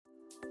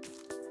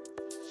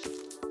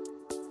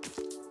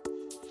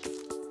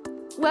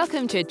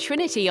Welcome to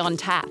Trinity on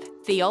Tap,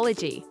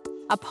 Theology,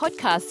 a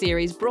podcast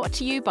series brought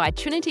to you by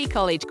Trinity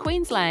College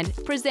Queensland,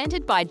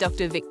 presented by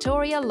Dr.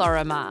 Victoria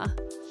Lorimer.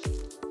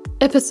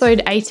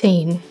 Episode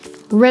 18,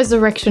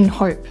 Resurrection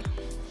Hope.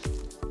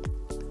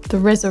 The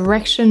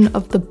resurrection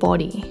of the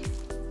body.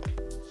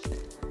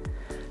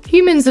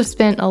 Humans have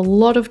spent a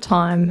lot of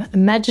time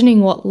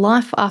imagining what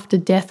life after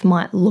death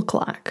might look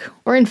like,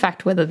 or in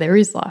fact whether there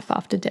is life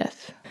after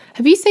death.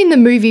 Have you seen the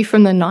movie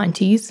from the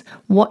 90s,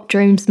 What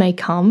Dreams May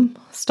Come,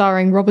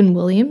 starring Robin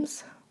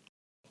Williams?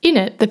 In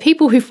it, the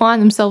people who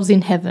find themselves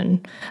in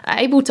heaven are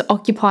able to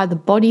occupy the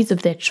bodies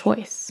of their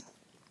choice.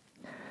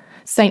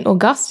 St.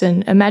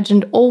 Augustine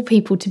imagined all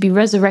people to be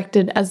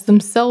resurrected as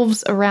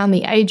themselves around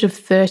the age of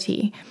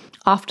 30,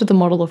 after the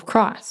model of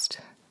Christ.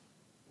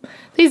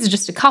 These are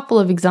just a couple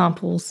of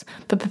examples,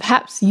 but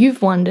perhaps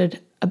you've wondered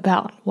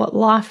about what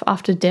life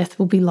after death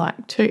will be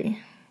like too.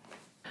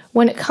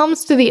 When it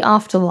comes to the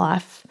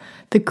afterlife,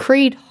 the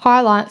Creed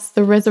highlights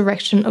the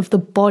resurrection of the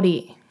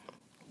body.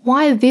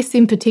 Why this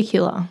in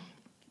particular?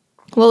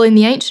 Well, in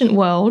the ancient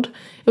world,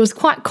 it was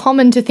quite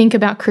common to think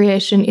about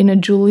creation in a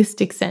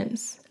dualistic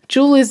sense.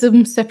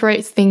 Dualism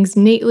separates things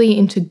neatly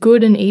into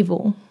good and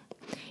evil.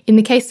 In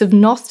the case of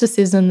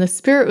Gnosticism, the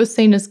spirit was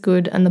seen as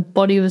good and the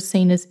body was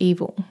seen as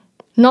evil.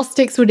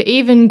 Gnostics would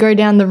even go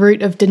down the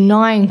route of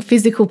denying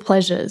physical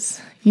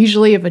pleasures,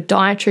 usually of a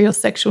dietary or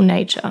sexual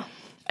nature.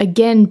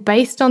 Again,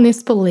 based on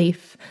this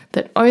belief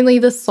that only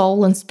the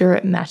soul and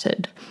spirit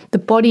mattered, the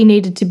body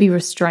needed to be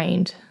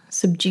restrained,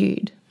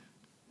 subdued.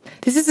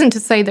 This isn't to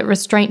say that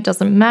restraint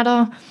doesn't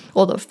matter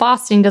or that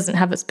fasting doesn't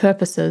have its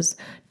purposes,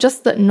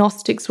 just that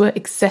Gnostics were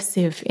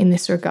excessive in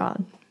this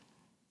regard.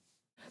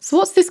 So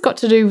what's this got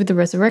to do with the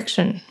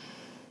resurrection?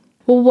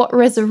 Well, what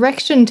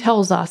resurrection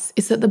tells us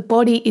is that the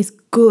body is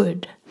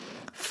good.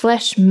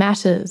 Flesh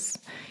matters.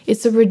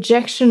 It's a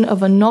rejection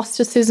of a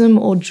Gnosticism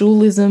or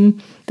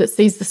dualism that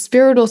sees the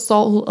spirit or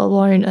soul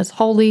alone as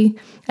holy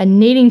and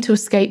needing to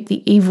escape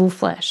the evil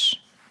flesh.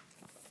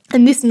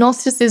 And this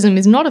Gnosticism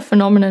is not a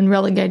phenomenon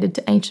relegated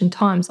to ancient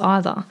times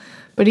either,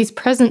 but is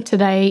present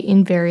today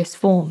in various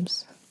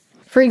forms.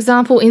 For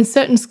example, in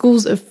certain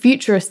schools of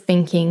futurist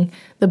thinking,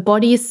 the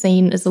body is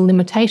seen as a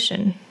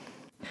limitation.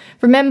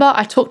 Remember,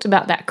 I talked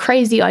about that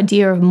crazy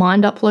idea of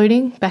mind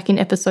uploading back in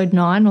episode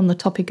 9 on the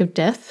topic of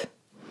death?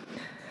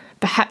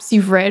 Perhaps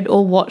you've read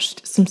or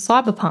watched some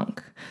cyberpunk,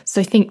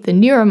 so think the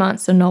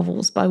Neuromancer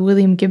novels by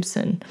William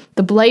Gibson,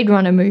 the Blade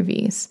Runner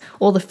movies,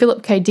 or the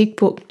Philip K. Dick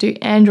book Do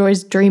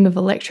Androids Dream of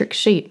Electric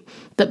Sheep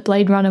that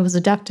Blade Runner was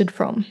adapted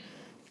from.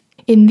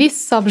 In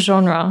this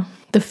subgenre,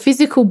 the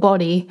physical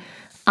body,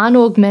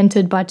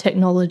 unaugmented by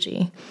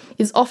technology,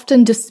 is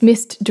often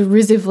dismissed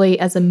derisively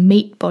as a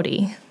meat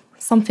body,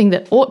 something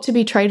that ought to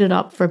be traded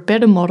up for a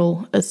better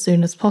model as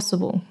soon as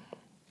possible.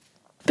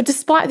 But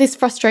despite this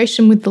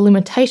frustration with the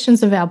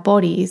limitations of our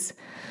bodies,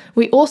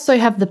 we also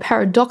have the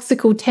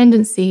paradoxical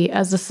tendency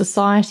as a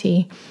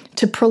society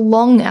to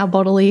prolong our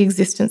bodily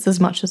existence as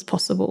much as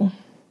possible.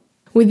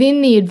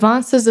 Within the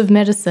advances of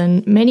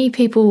medicine, many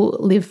people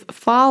live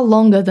far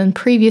longer than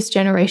previous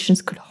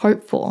generations could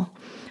hope for,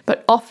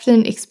 but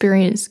often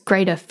experience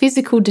greater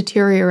physical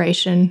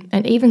deterioration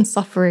and even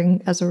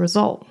suffering as a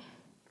result.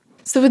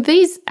 So with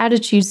these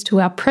attitudes to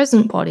our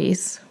present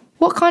bodies,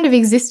 what kind of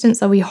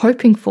existence are we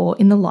hoping for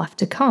in the life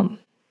to come?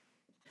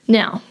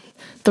 Now,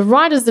 the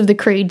writers of the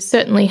Creed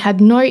certainly had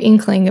no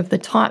inkling of the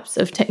types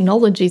of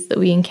technologies that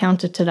we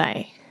encounter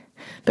today,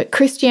 but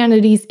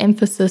Christianity's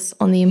emphasis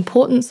on the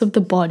importance of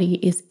the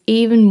body is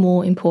even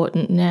more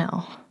important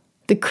now.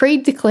 The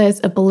Creed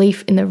declares a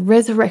belief in the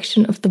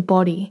resurrection of the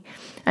body,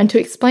 and to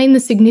explain the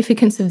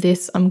significance of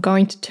this, I'm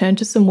going to turn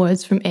to some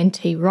words from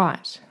N.T.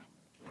 Wright.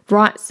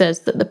 Wright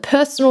says that the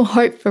personal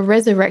hope for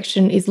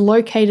resurrection is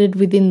located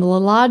within the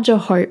larger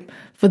hope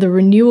for the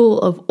renewal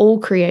of all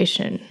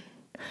creation,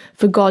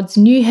 for God's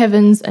new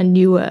heavens and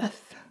new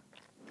earth.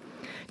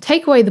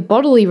 Take away the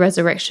bodily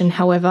resurrection,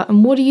 however,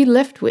 and what are you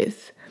left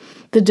with?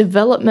 The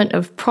development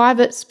of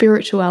private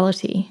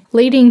spirituality,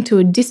 leading to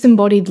a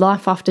disembodied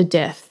life after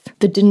death,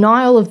 the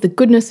denial of the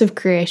goodness of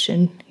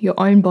creation, your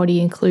own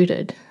body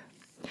included.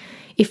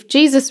 If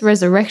Jesus'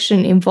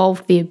 resurrection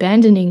involved the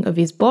abandoning of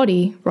his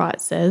body,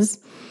 Wright says,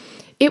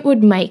 it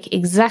would make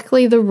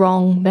exactly the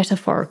wrong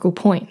metaphorical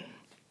point.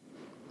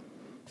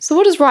 So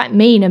what does Wright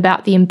mean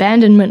about the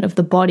abandonment of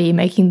the body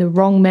making the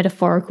wrong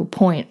metaphorical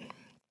point?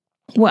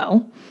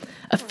 Well,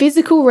 a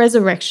physical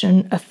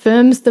resurrection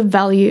affirms the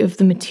value of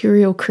the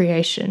material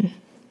creation.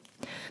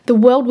 The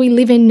world we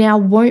live in now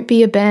won't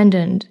be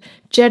abandoned,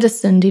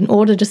 jettisoned in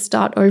order to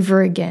start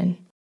over again.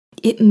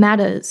 It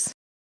matters.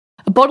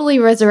 A bodily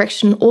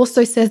resurrection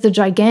also says a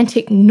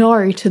gigantic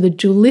no to the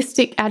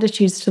dualistic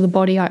attitudes to the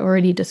body I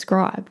already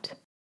described.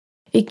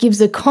 It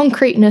gives a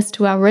concreteness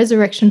to our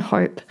resurrection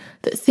hope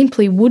that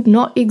simply would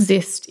not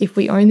exist if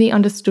we only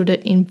understood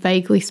it in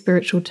vaguely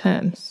spiritual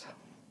terms.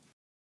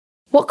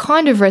 What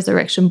kind of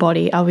resurrection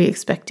body are we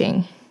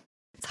expecting?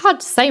 It's hard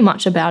to say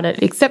much about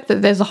it, except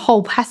that there's a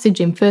whole passage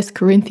in 1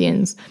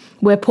 Corinthians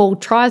where Paul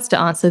tries to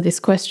answer this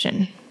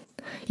question.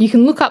 You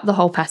can look up the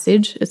whole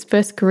passage. It's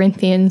 1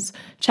 Corinthians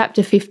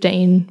chapter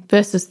 15,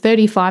 verses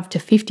 35 to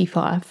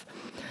 55.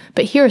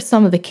 But here are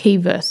some of the key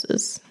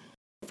verses.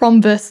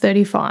 From verse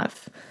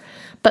 35.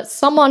 But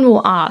someone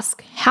will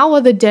ask, how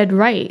are the dead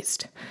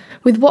raised?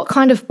 With what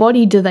kind of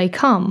body do they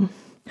come?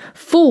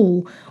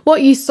 Fool,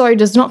 what you sow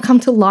does not come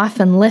to life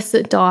unless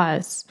it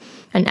dies.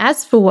 And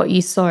as for what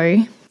you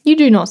sow, you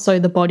do not sow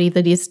the body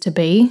that is to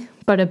be,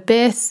 but a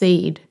bare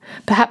seed,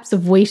 perhaps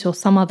of wheat or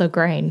some other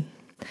grain.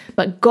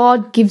 But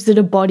God gives it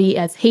a body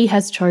as he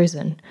has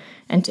chosen,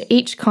 and to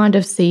each kind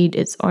of seed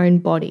its own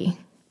body.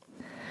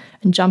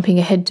 And jumping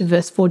ahead to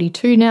verse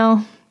 42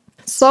 now.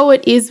 So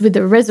it is with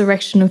the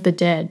resurrection of the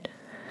dead.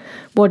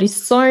 What is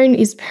sown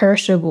is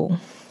perishable.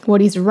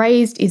 What is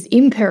raised is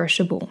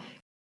imperishable.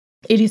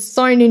 It is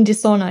sown in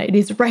dishonour. It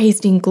is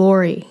raised in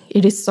glory.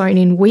 It is sown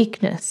in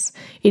weakness.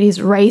 It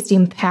is raised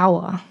in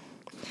power.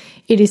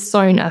 It is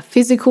sown a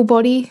physical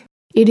body.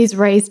 It is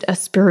raised a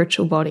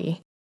spiritual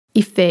body.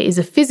 If there is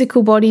a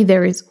physical body,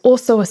 there is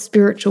also a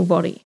spiritual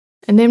body.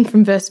 And then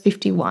from verse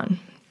 51.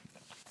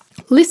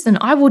 Listen,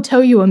 I will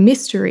tell you a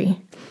mystery.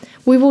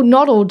 We will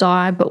not all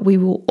die, but we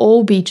will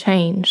all be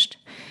changed.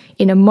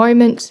 In a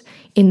moment,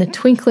 in the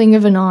twinkling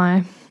of an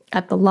eye,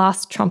 at the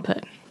last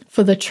trumpet.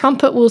 For the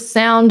trumpet will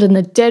sound, and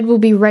the dead will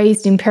be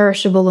raised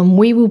imperishable, and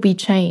we will be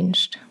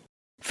changed.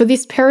 For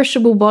this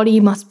perishable body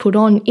must put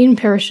on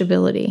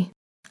imperishability,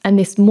 and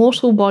this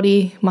mortal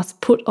body must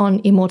put on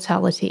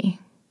immortality.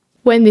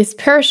 When this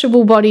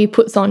perishable body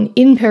puts on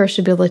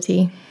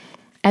imperishability,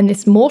 and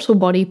this mortal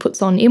body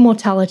puts on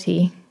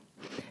immortality,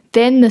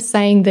 then the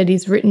saying that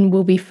is written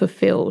will be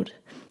fulfilled.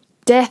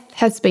 Death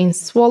has been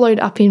swallowed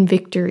up in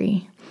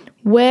victory.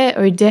 Where,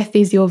 O death,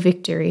 is your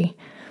victory?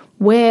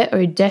 Where,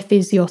 O death,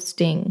 is your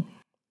sting?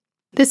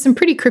 There's some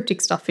pretty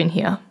cryptic stuff in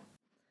here.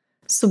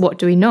 So what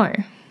do we know?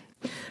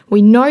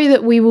 We know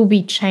that we will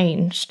be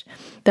changed,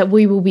 that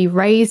we will be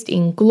raised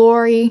in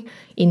glory,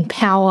 in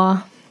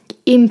power,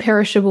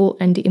 imperishable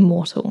and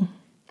immortal.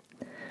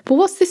 But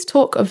what's this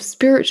talk of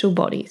spiritual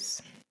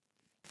bodies?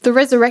 The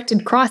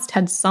resurrected Christ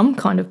had some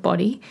kind of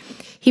body.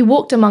 He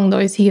walked among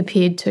those he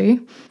appeared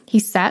to. He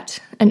sat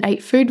and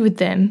ate food with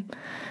them.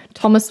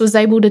 Thomas was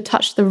able to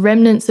touch the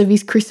remnants of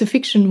his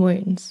crucifixion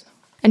wounds.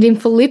 And in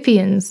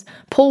Philippians,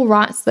 Paul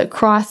writes that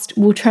Christ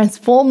will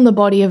transform the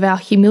body of our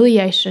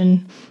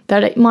humiliation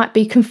that it might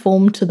be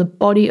conformed to the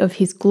body of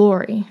his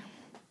glory.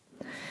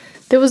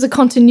 There was a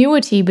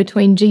continuity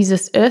between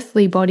Jesus'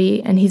 earthly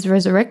body and his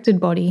resurrected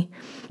body.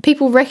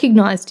 People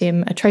recognised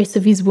him, a trace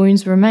of his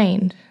wounds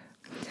remained.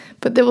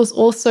 But there was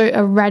also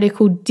a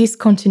radical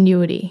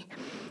discontinuity.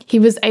 He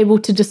was able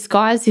to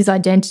disguise his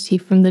identity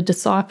from the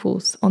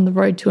disciples on the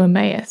road to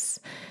Emmaus.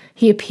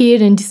 He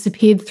appeared and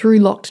disappeared through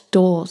locked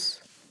doors.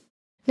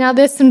 Now,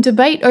 there's some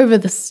debate over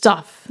the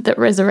stuff that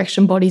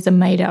resurrection bodies are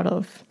made out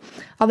of.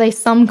 Are they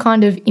some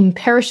kind of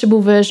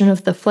imperishable version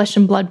of the flesh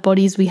and blood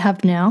bodies we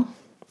have now?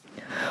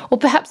 Or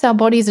perhaps our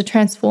bodies are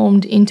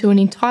transformed into an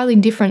entirely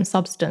different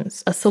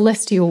substance, a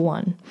celestial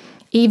one,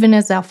 even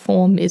as our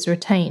form is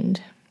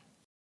retained.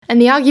 And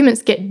the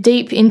arguments get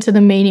deep into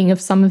the meaning of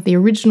some of the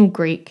original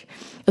Greek,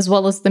 as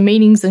well as the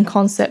meanings and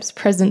concepts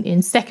present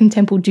in Second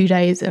Temple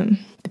Judaism,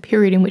 the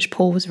period in which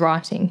Paul was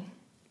writing.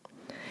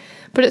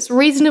 But it's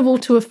reasonable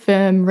to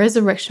affirm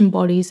resurrection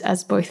bodies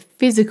as both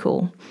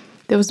physical,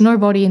 there was no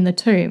body in the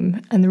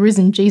tomb, and the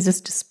risen Jesus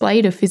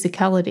displayed a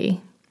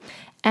physicality,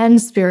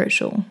 and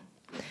spiritual.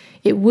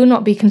 It will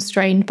not be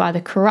constrained by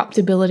the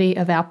corruptibility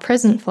of our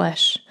present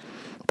flesh,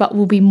 but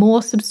will be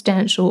more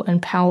substantial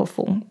and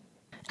powerful.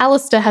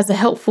 Alistair has a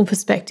helpful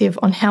perspective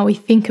on how we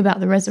think about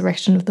the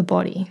resurrection of the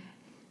body.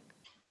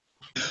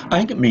 I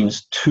think it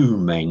means two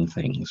main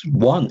things.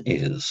 One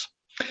is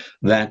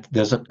that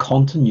there's a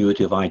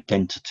continuity of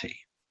identity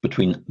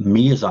between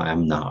me as I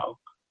am now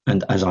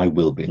and as I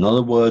will be. In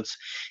other words,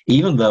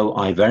 even though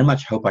I very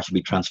much hope I should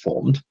be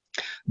transformed,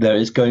 there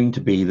is going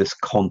to be this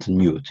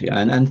continuity.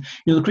 And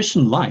the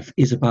Christian life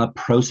is about a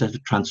process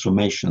of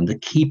transformation. The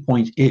key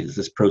point is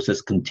this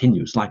process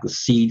continues, like the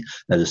seed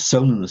that is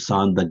sown in the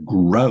sun that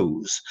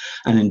grows.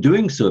 And in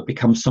doing so, it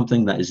becomes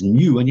something that is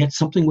new, and yet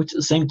something which at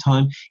the same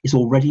time is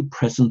already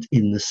present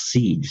in the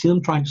seed. You see what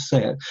I'm trying to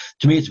say?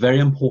 To me, it's very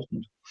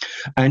important.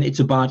 And it's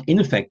about, in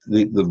effect,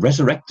 the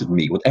resurrected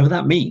me, whatever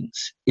that means,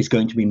 is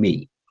going to be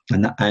me.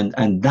 And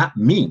that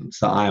means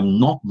that I am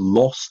not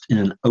lost in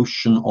an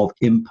ocean of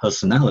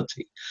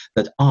impersonality,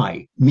 that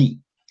I, me,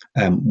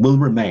 will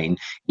remain,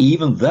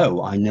 even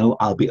though I know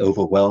I'll be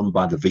overwhelmed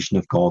by the vision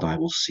of God I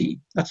will see.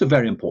 That's a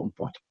very important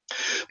point.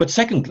 But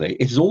secondly,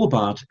 it is all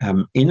about,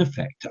 in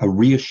effect, a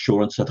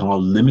reassurance that our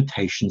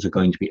limitations are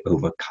going to be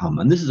overcome.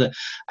 And this is a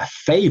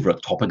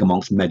favorite topic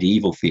amongst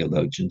medieval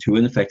theologians who,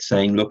 in effect,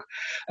 saying, look,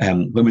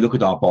 when we look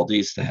at our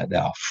bodies, they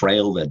are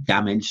frail, they're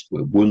damaged,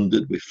 we're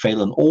wounded, we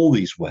fail in all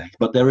these ways.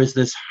 But there is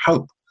this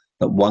hope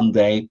that one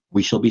day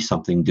we shall be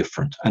something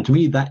different. And to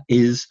me, that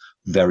is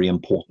very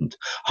important.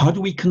 How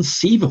do we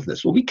conceive of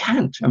this? Well, we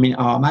can't. I mean,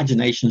 our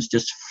imaginations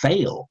just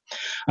fail.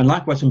 And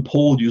likewise, when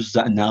Paul uses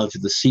that analogy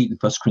of the seed in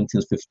 1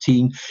 Corinthians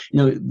 15,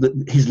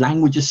 his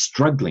language is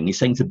struggling. He's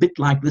saying it's a bit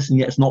like this, and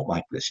yet it's not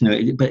like this,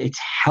 but it's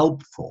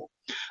helpful.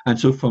 And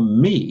so for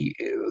me,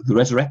 the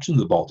resurrection of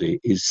the body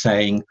is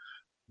saying,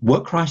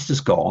 where Christ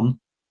is gone,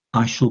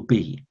 I shall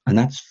be. And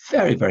that's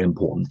very, very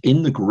important,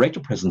 in the greater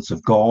presence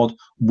of God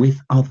with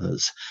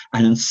others.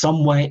 And in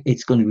some way,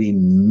 it's going to be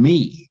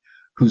me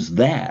who's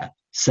there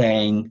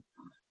saying,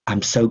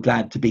 I'm so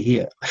glad to be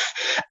here.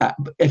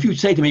 If you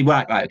say to me,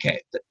 well,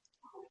 okay,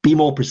 be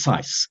more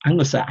precise, I'm going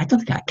to say, I don't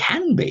think I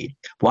can be.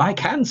 What I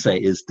can say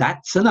is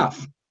that's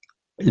enough.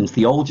 In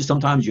theology,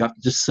 sometimes you have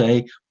to just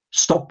say,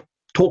 stop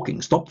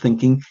talking, stop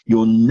thinking.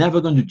 You're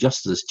never going to do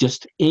justice.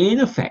 Just in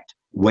effect,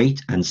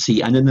 wait and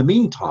see. And in the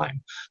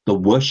meantime, the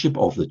worship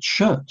of the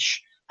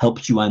church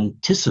helps you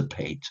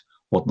anticipate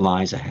what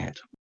lies ahead.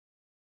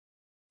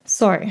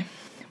 So,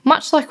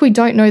 much like we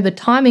don't know the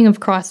timing of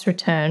Christ's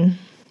return,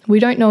 we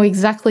don't know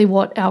exactly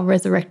what our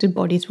resurrected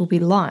bodies will be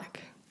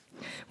like.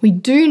 We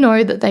do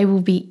know that they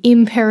will be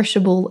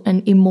imperishable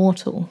and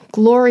immortal,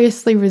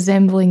 gloriously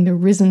resembling the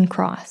risen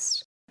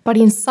Christ. But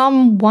in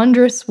some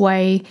wondrous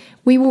way,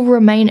 we will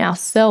remain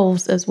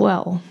ourselves as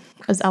well,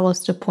 as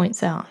Alistair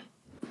points out.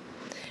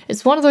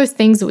 It's one of those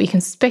things that we can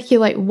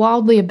speculate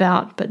wildly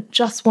about, but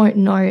just won't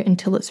know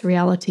until its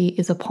reality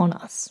is upon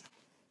us.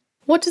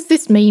 What does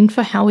this mean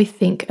for how we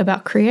think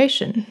about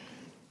creation?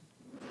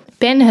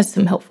 Ben has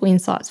some helpful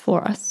insights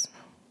for us.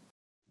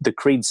 The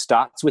creed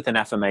starts with an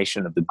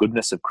affirmation of the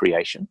goodness of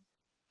creation.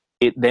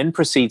 It then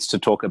proceeds to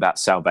talk about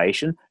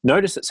salvation.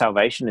 Notice that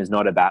salvation is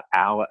not about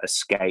our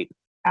escape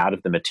out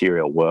of the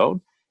material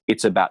world.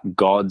 It's about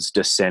God's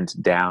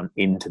descent down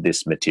into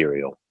this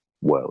material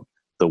world.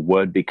 The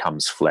Word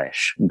becomes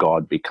flesh.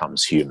 God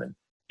becomes human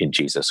in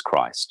Jesus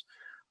Christ.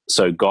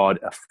 So God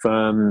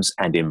affirms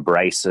and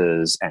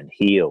embraces and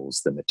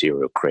heals the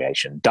material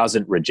creation,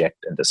 doesn't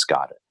reject and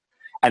discard it.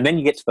 And then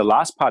you get to the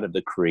last part of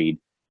the creed.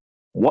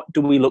 What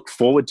do we look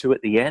forward to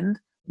at the end?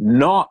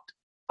 Not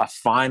a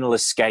final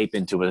escape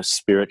into a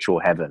spiritual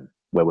heaven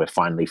where we're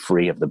finally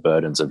free of the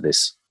burdens of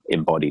this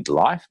embodied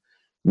life.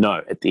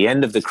 No, at the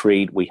end of the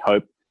creed, we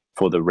hope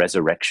for the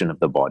resurrection of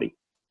the body,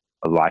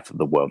 a life of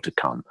the world to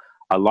come,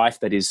 a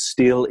life that is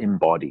still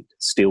embodied,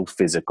 still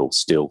physical,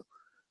 still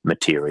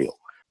material.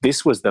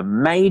 This was the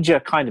major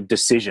kind of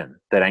decision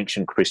that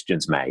ancient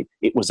Christians made.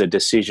 It was a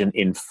decision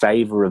in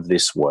favor of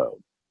this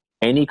world.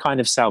 Any kind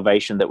of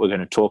salvation that we're going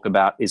to talk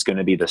about is going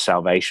to be the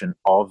salvation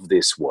of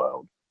this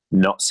world,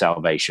 not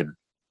salvation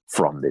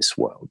from this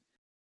world.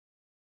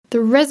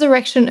 The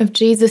resurrection of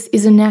Jesus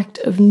is an act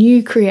of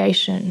new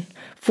creation,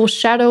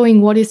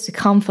 foreshadowing what is to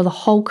come for the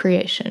whole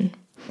creation.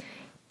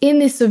 In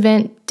this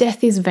event,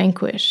 death is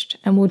vanquished,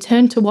 and we'll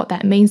turn to what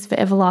that means for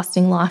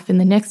everlasting life in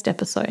the next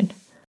episode.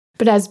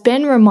 But as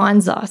Ben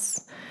reminds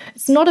us,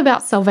 it's not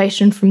about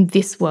salvation from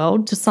this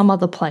world to some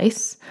other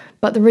place,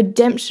 but the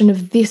redemption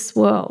of this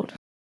world.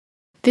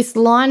 This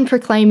line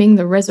proclaiming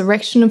the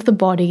resurrection of the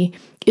body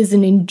is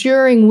an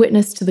enduring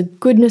witness to the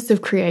goodness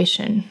of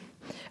creation,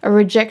 a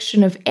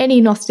rejection of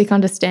any Gnostic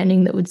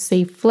understanding that would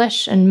see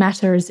flesh and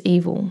matter as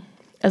evil,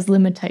 as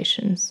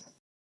limitations.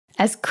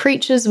 As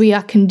creatures, we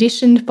are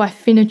conditioned by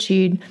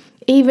finitude,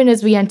 even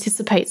as we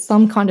anticipate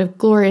some kind of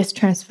glorious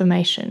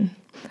transformation,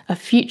 a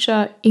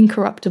future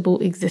incorruptible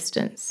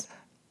existence.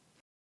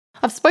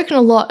 I've spoken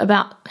a lot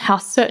about how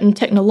certain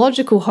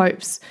technological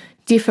hopes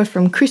differ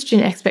from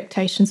Christian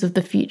expectations of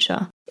the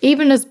future,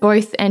 even as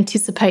both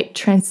anticipate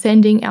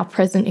transcending our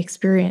present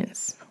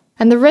experience.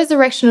 And the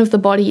resurrection of the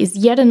body is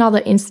yet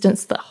another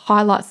instance that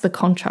highlights the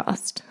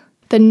contrast.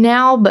 The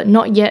now but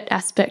not yet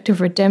aspect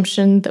of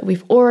redemption that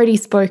we've already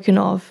spoken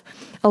of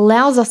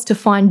allows us to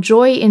find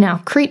joy in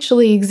our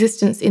creaturely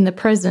existence in the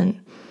present,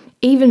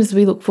 even as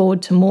we look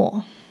forward to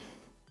more.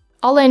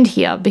 I'll end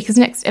here because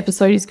next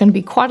episode is going to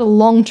be quite a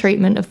long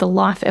treatment of the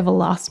life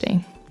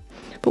everlasting.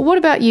 But what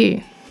about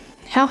you?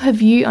 How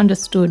have you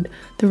understood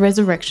the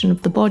resurrection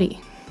of the body?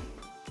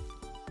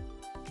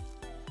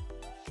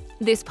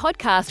 This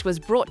podcast was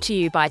brought to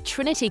you by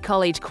Trinity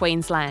College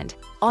Queensland.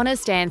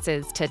 Honest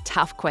answers to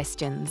tough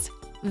questions.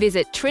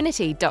 Visit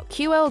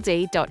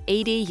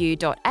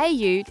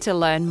trinity.qld.edu.au to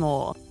learn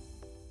more.